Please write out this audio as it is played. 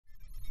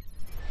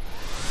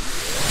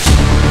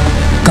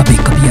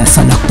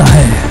ऐसा लगता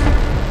है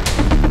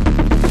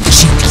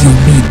जीत की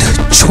उम्मीद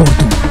छोड़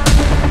दूं,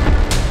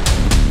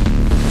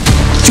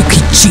 क्योंकि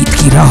जीत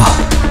की राह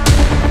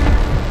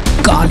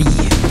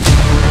काली,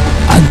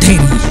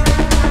 अंधेरी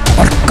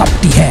और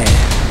कपटी है।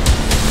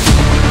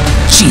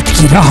 जीत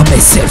की राह में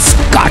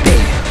सिर्फ कांटे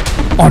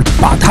और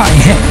बाधाएं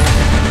हैं।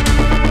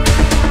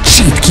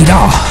 जीत की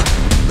राह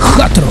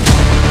खतरों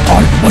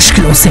और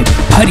मुश्किलों से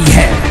भरी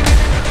है।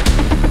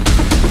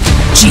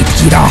 जीत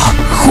की राह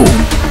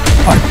खून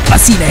और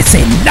पसीने से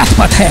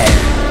लथपथ है।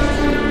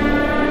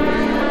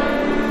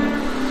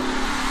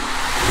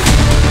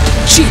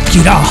 जीत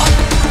की राह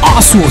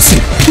आंसुओं से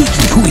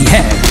भीगी हुई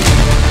है।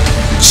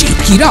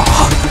 जीत की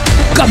राह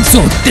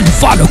कमजोर दिल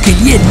वालों के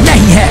लिए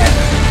नहीं है।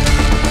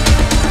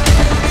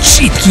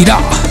 जीत की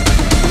राह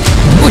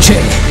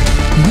मुझे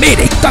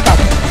मेरे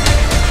कदम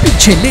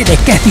पीछे लेने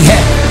कहती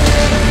है,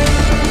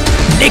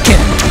 लेकिन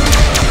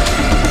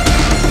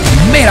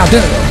मेरा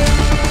दिल,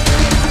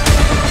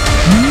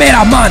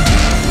 मेरा मन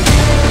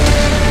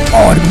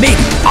और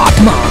मेरी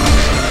आत्मा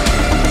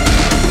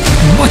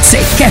मुझसे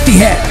कहती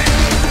है,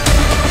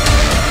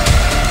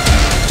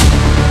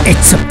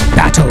 it's a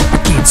battle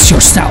against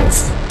yourself.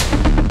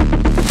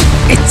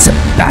 It's a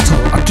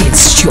battle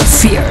against your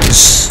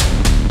fears.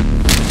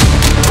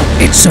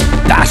 It's a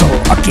battle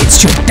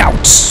against your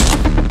doubts.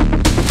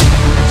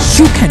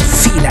 You can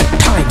feel at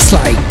times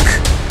like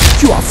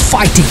you are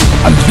fighting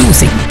a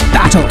losing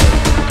battle.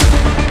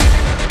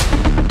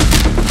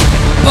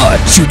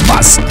 But you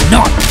must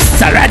not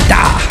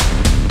surrender.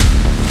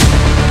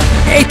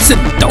 It's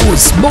in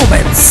those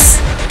moments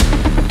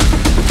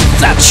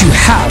that you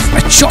have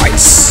a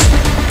choice.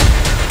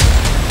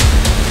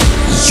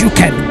 You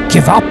can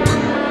give up,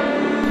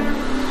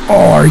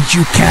 or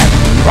you can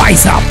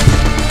rise up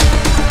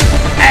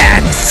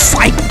and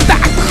fight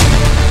back.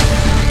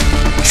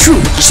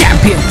 True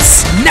champions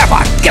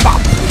never give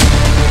up.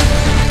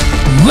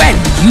 When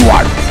you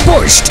are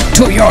pushed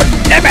to your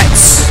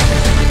limits,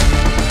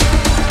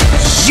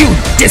 you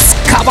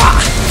discover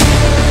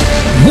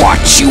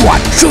what you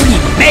are truly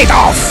made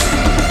of.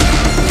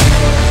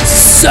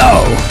 So,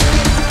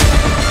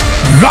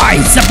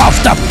 rise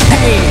above the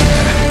pain.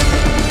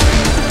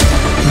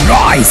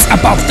 Rise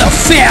above the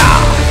fear.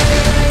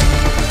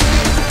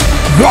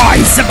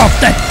 Rise above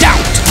the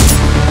doubt.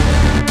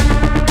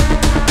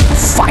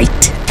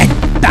 Fight and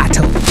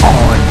battle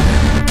on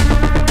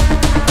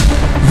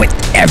with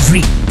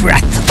every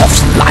breath of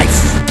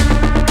life.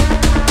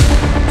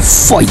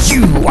 For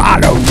you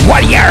are a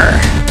warrior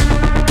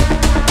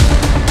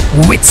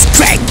with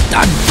strength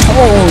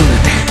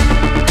untold,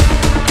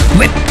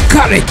 with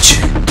courage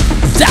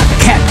that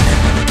can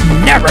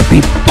never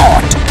be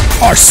bought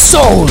or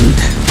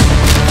sold.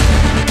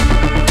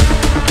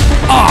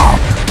 आप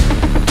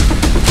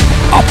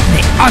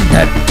अपने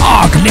अंदर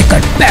आग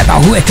लेकर पैदा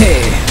हुए थे,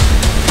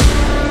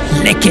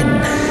 लेकिन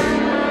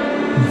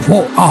वो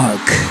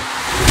आग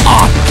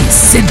आपकी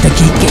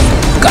जिंदगी के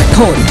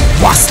कठोर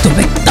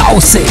वास्तविकताओं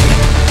से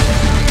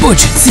बुझ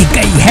सी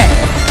गई है।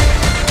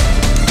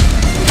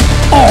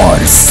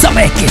 और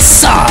समय के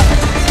साथ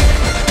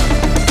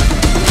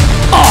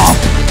आप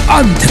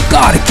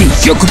अंधकार के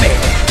युग में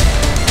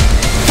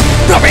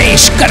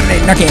प्रवेश करने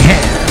लगे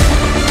हैं।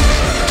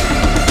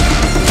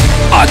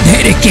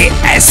 अंधेरे के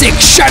ऐसे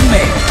क्षण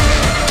में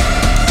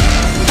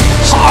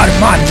हार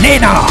मान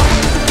लेना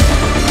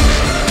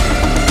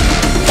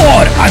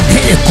और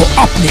अंधेरे को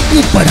अपने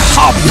ऊपर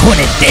हावी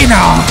होने देना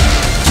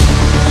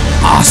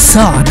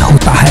आसान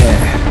होता है,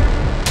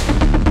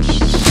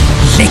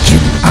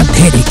 लेकिन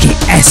अंधेरे के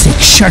ऐसे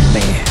क्षण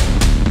में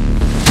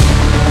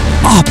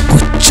आपको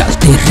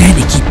चलते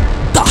रहने की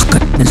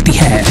ताकत मिलती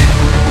है।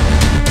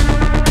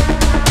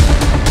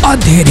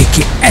 अंधेरे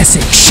के ऐसे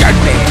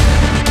क्षण में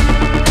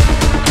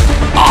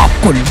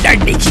आपको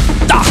लड़ने की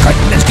ताकत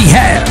मिलती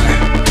है।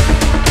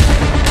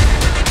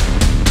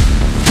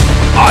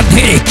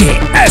 अंधेरे के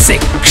ऐसे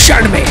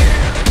क्षण में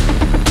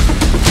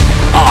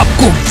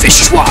आपको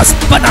विश्वास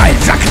बनाए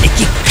रखने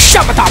की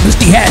क्षमता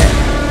मिलती है।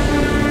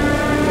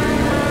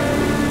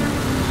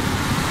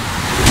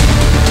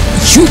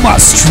 You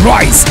must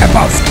rise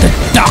above the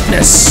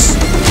darkness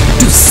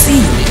to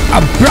see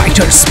a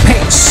brighter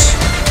space.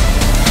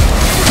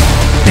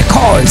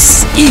 Because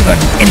even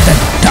in the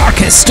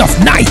darkest of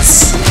nights,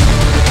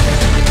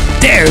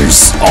 there's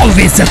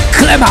always a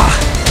glimmer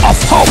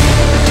of hope.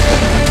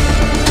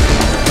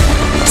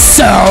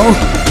 So,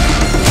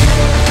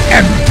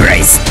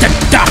 embrace the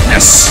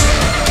darkness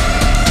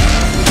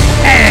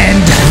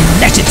and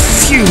let it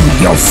fuel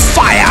your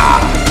fire.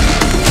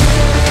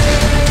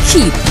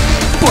 Keep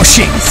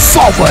pushing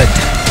forward,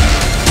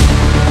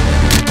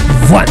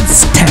 one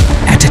step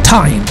at a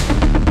time.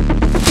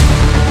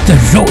 The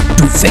road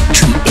to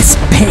victory is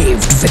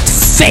paved with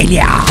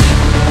failure,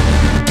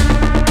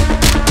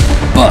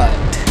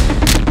 but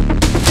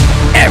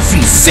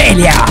every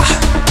failure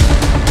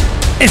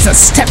is a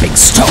stepping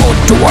stone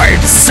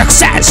towards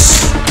success.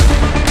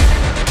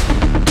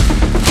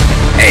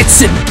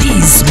 It's in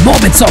these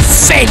moments of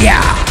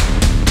failure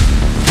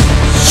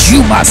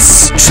you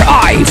must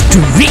strive to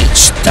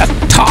reach the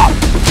top.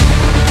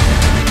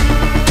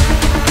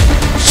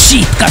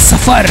 जीत का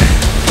सफर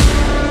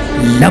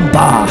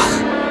लंबा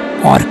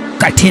और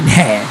कठिन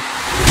है,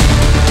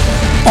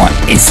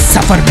 और इस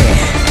सफर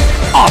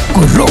में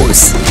आपको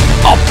रोज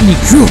अपनी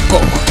रूह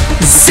को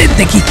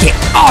जिंदगी के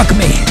आग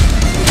में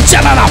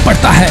जलाना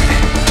पड़ता है,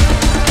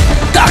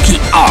 ताकि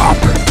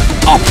आप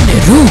अपने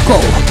रूह को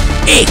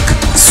एक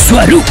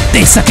स्वरूप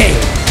दे सके।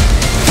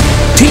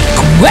 ठीक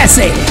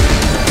वैसे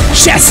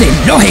जैसे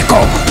लोहे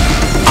को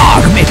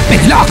आग में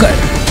पिघलाकर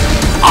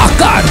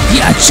आकार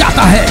दिया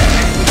जाता है,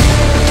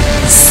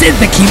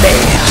 जिंदगी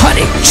में हर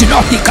एक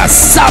चुनौती का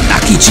सामना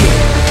कीजिए,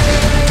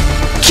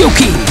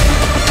 क्योंकि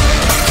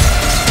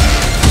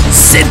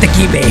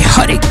जिंदगी में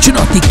हर एक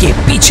चुनौती के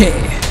पीछे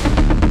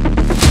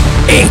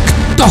एक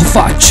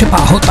तोहफा छिपा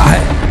होता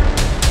है।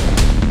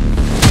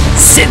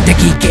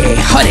 जिंदगी के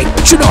हर एक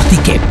चुनौती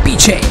के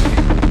पीछे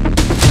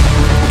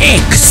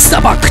एक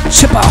सबक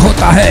छिपा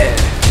होता है।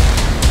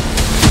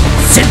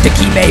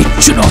 जिंदगी में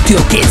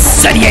चुनौतियों के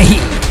जरिए ही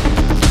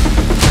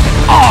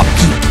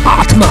आपकी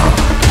आत्मा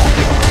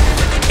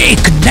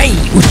एक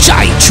नई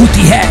ऊंचाई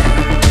छूती है।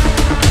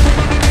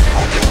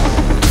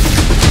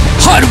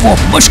 हर वो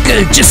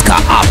मुश्किल जिसका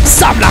आप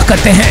सामना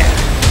करते हैं,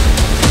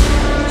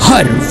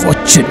 हर वो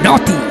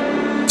चुनौती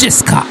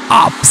जिसका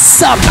आप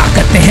सामना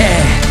करते हैं,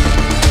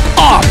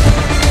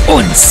 आप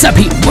उन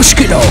सभी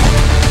मुश्किलों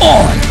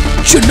और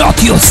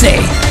चुनौतियों से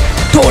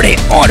थोड़े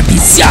और भी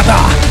ज्यादा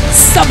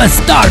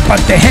समझदार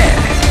बनते हैं,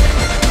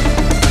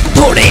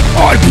 थोड़े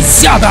और भी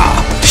ज्यादा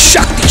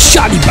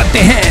शक्तिशाली बनते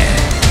हैं,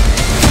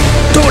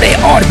 थोड़े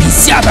और भी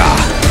ज्यादा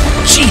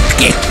जीत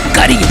के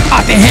करीब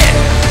आते हैं।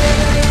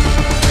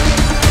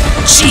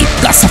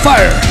 जीत का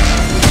सफर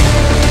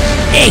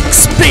एक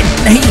स्प्रिंट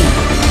नहीं,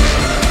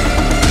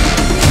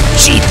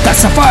 जीत का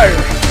सफर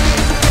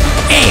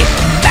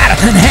एक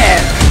मैराथन है।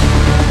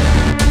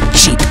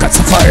 जीत का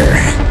सफर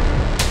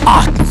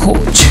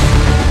आत्मखोज,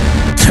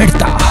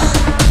 दृढ़ता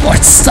और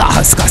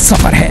साहस का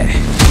सफर है।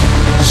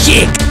 ये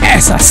एक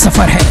ऐसा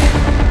सफर है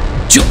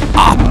जो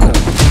आपको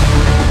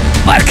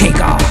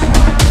परखेगा,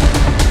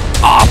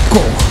 आपको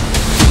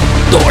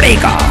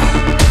तोड़ेगा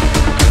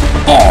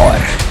और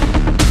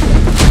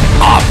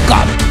आपका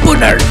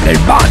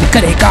पुनर्निर्माण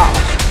करेगा।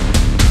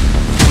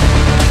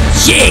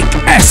 ये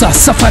एक ऐसा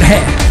सफर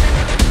है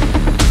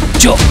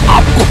जो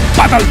आपको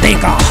बदल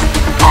देगा,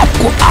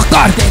 आपको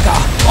आकार देगा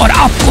और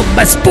आपको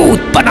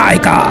मजबूत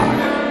बनाएगा।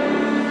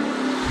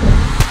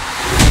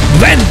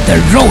 When the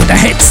road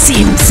ahead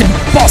seems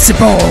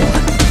impossible,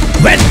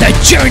 when the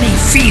journey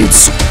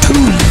feels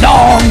too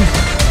long,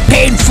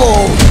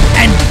 painful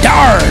and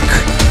dark,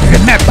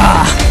 remember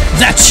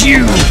that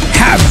you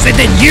have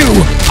within you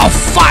a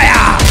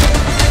fire